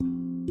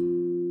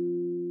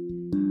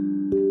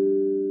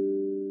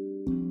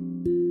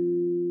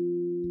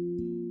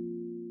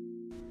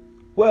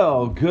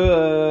Well,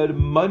 good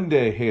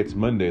Monday. Hey, it's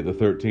Monday the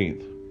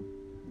 13th.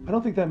 I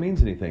don't think that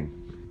means anything.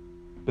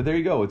 But there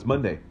you go. It's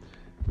Monday.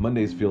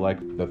 Mondays feel like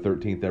the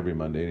 13th every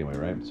Monday anyway,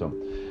 right? So,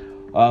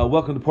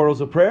 welcome to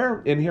Portals of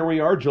Prayer. And here we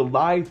are,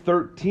 July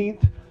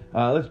 13th.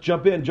 Let's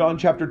jump in. John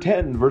chapter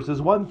 10,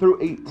 verses 1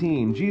 through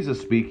 18.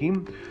 Jesus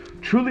speaking.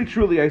 Truly,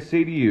 truly, I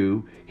say to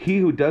you, he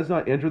who does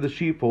not enter the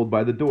sheepfold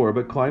by the door,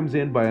 but climbs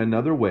in by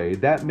another way,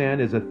 that man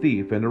is a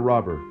thief and a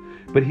robber.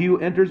 But he who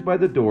enters by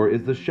the door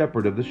is the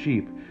shepherd of the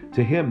sheep.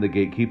 To him the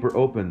gatekeeper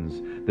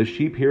opens. The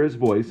sheep hear his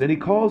voice, and he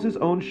calls his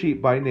own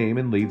sheep by name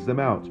and leads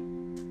them out.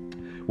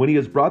 When he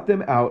has brought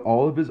them out,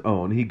 all of his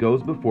own, he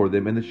goes before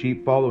them, and the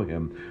sheep follow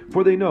him,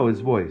 for they know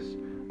his voice.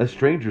 A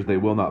stranger they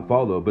will not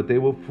follow, but they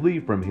will flee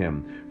from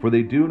him, for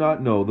they do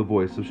not know the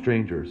voice of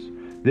strangers.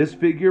 This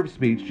figure of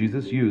speech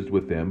Jesus used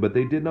with them, but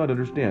they did not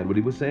understand what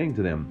he was saying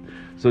to them.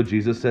 So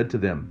Jesus said to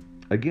them,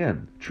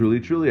 Again, truly,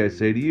 truly, I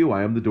say to you,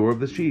 I am the door of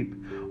the sheep.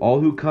 All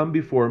who come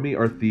before me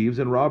are thieves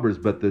and robbers,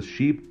 but the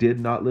sheep did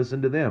not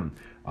listen to them.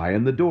 I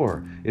am the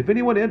door. If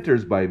anyone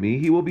enters by me,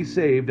 he will be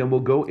saved and will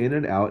go in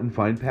and out and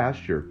find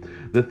pasture.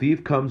 The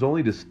thief comes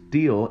only to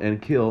steal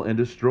and kill and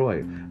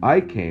destroy.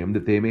 I came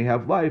that they may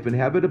have life and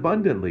have it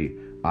abundantly.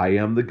 I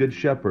am the good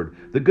shepherd.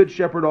 The good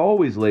shepherd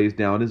always lays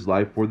down his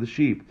life for the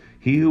sheep.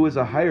 He who is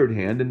a hired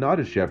hand and not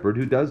a shepherd,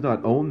 who does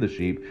not own the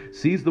sheep,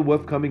 sees the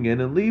wolf coming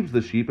in and leaves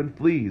the sheep and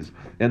flees.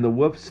 And the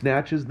wolf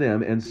snatches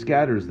them and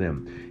scatters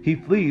them. He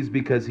flees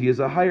because he is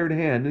a hired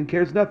hand and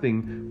cares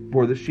nothing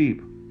for the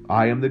sheep.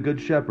 I am the good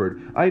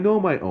shepherd. I know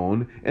my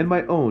own, and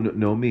my own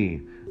know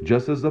me.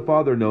 Just as the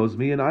Father knows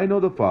me, and I know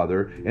the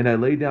Father, and I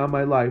lay down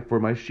my life for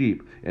my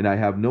sheep, and I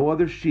have no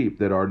other sheep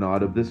that are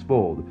not of this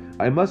fold.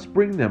 I must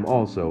bring them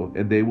also,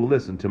 and they will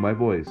listen to my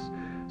voice.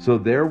 So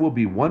there will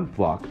be one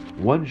flock,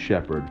 one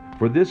shepherd.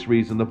 For this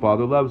reason the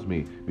Father loves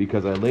me,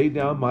 because I lay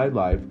down my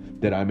life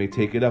that I may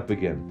take it up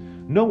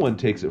again. No one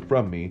takes it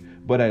from me,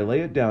 but I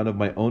lay it down of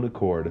my own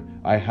accord.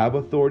 I have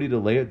authority to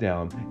lay it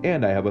down,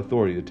 and I have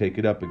authority to take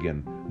it up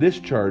again. This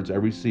charge I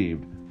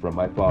received from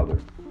my Father.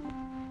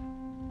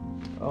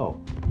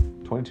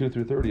 22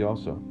 through 30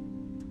 also.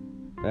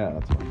 Yeah,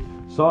 that's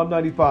fine. Psalm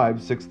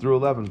 95, 6 through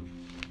 11.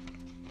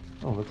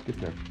 Let's get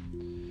there.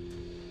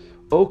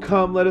 O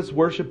come, let us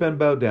worship and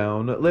bow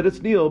down. Let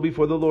us kneel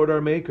before the Lord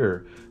our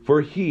Maker.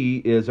 For he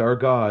is our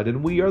God,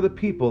 and we are the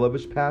people of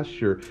his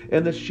pasture,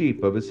 and the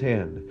sheep of his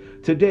hand.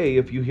 Today,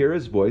 if you hear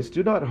his voice,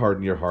 do not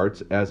harden your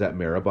hearts as at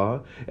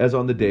Meribah, as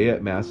on the day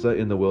at Massah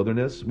in the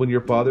wilderness, when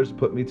your fathers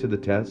put me to the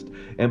test,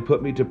 and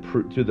put me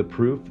to the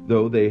proof,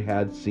 though they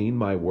had seen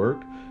my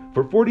work.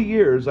 For 40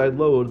 years I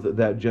loathed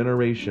that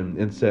generation,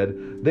 and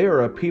said, They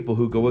are a people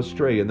who go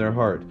astray in their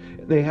heart,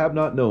 and they have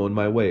not known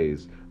my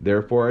ways.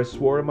 Therefore I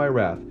swore in my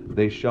wrath,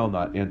 they shall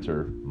not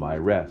enter my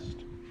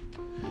rest.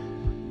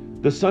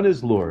 The Son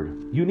is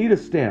Lord. You need a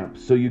stamp,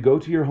 so you go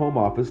to your home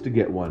office to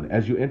get one.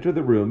 As you enter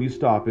the room, you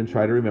stop and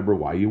try to remember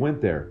why you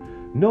went there.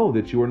 Know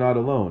that you are not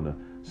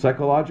alone.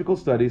 Psychological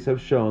studies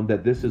have shown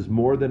that this is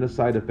more than a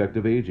side effect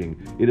of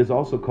aging. It is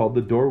also called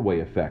the doorway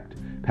effect.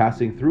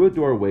 Passing through a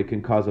doorway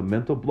can cause a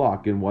mental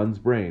block in one's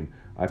brain.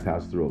 I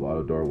pass through a lot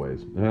of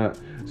doorways.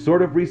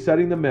 Sort of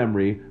resetting the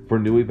memory for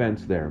new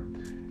events there.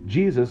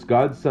 Jesus,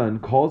 God's Son,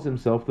 calls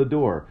himself the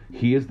door.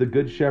 He is the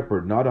good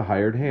shepherd, not a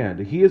hired hand.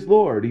 He is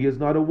Lord. He is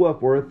not a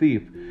wolf or a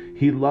thief.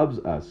 He loves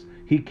us.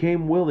 He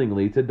came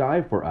willingly to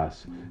die for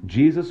us.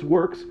 Jesus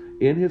works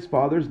in his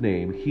Father's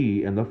name.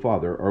 He and the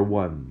Father are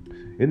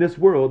one. In this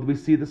world, we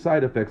see the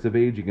side effects of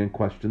aging and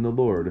question the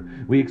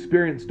Lord. We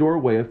experience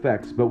doorway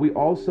effects, but we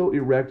also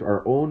erect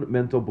our own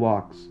mental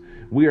blocks.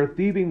 We are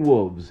thieving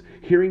wolves.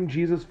 Hearing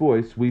Jesus'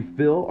 voice, we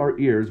fill our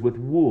ears with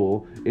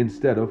wool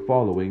instead of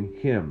following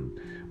him.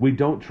 We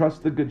don't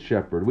trust the good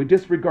shepherd. We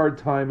disregard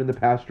time in the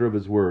pasture of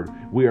his word.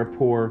 We are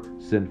poor,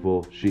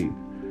 sinful sheep.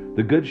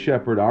 The good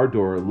shepherd, our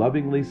door,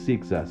 lovingly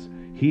seeks us.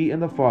 He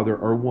and the Father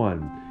are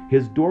one.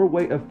 His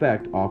doorway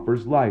effect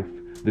offers life.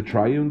 The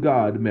triune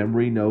God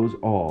memory knows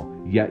all,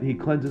 yet he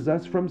cleanses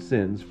us from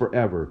sins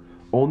forever.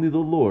 Only the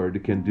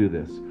Lord can do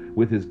this.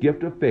 With his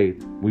gift of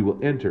faith, we will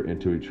enter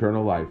into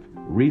eternal life,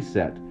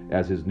 reset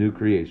as his new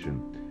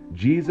creation.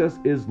 Jesus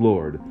is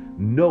Lord.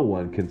 No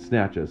one can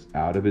snatch us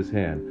out of his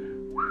hand.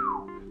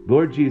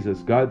 Lord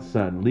Jesus, God's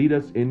Son, lead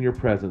us in your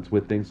presence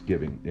with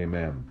thanksgiving.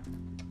 Amen.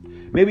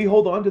 Maybe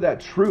hold on to that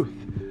truth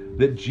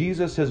that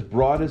Jesus has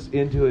brought us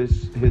into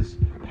his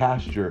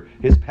pasture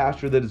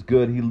that is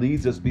good. He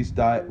leads us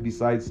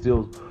beside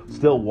still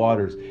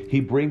waters. He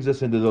brings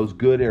us into those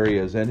good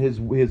areas, and his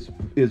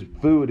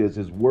food is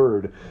his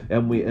word,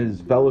 and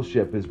his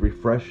fellowship is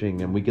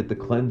refreshing, and we get the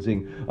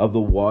cleansing of the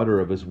water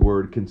of his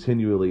word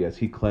continually as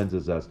he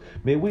cleanses us.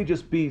 May we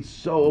just be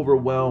so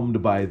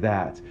overwhelmed by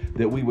that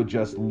we would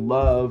just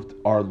love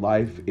our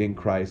life in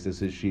Christ as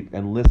his sheep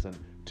and listen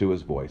to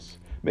his voice.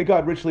 May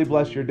God richly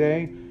bless your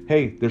day.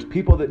 Hey, there's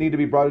people that need to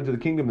be brought into the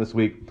kingdom this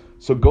week,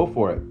 so go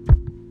for it.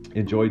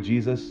 Enjoy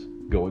Jesus.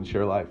 Go and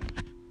share life.